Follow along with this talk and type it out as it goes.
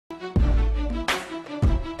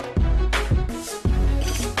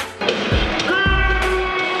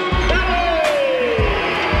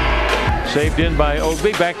Saved in by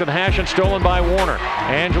Ogbie, back to the hash and stolen by Warner.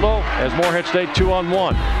 Angelo as Morehead State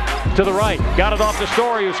 2-on-1. To the right, got it off to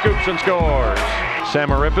Story, who scoops and scores.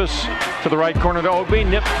 Samaripis to the right corner to Ogbie,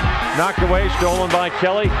 knocked away, stolen by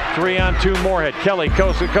Kelly. 3-on-2 Morehead. Kelly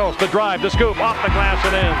coast to coast, the drive, the scoop, off the glass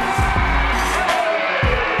and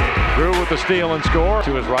in. Drew with the steal and score.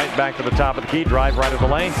 To his right, back to the top of the key, drive right of the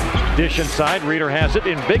lane. Dish inside, Reeder has it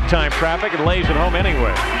in big time traffic and lays it home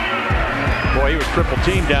anyway. Boy, he was triple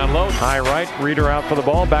teamed down low. High right, Reeder out for the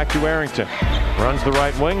ball, back to Arrington. Runs the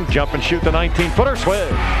right wing, jump and shoot the 19-footer,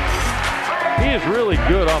 swing. He is really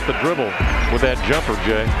good off the dribble with that jumper,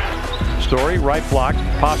 Jay. Story, right block,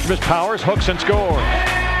 Posthumus powers, hooks and scores.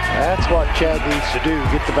 That's what Chad needs to do,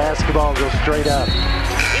 get the basketball, go straight up.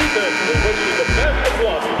 Defense will wish you the best of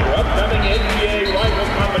luck for upcoming NBA rival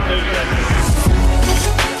competition.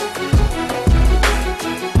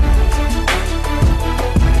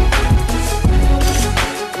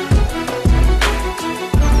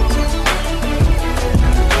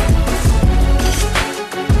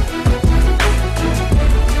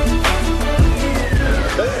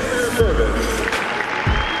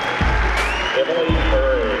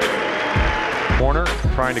 Warner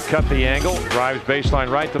trying to cut the angle, drives baseline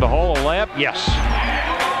right to the hole, a layup, yes.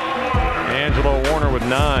 Angelo Warner with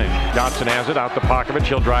 9. Dotson has it, out the Popovich,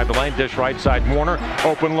 he'll drive the lane, dish right side, Warner,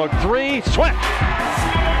 open look 3, sweat.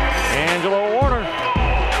 Angelo Warner,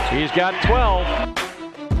 he's got 12.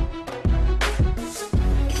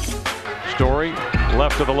 Story,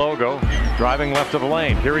 left of the logo, driving left of the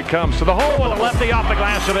lane, here he comes to the hole with a lefty off the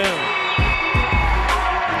glass and in.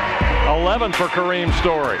 11 for Kareem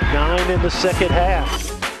Story. 9 in the second half.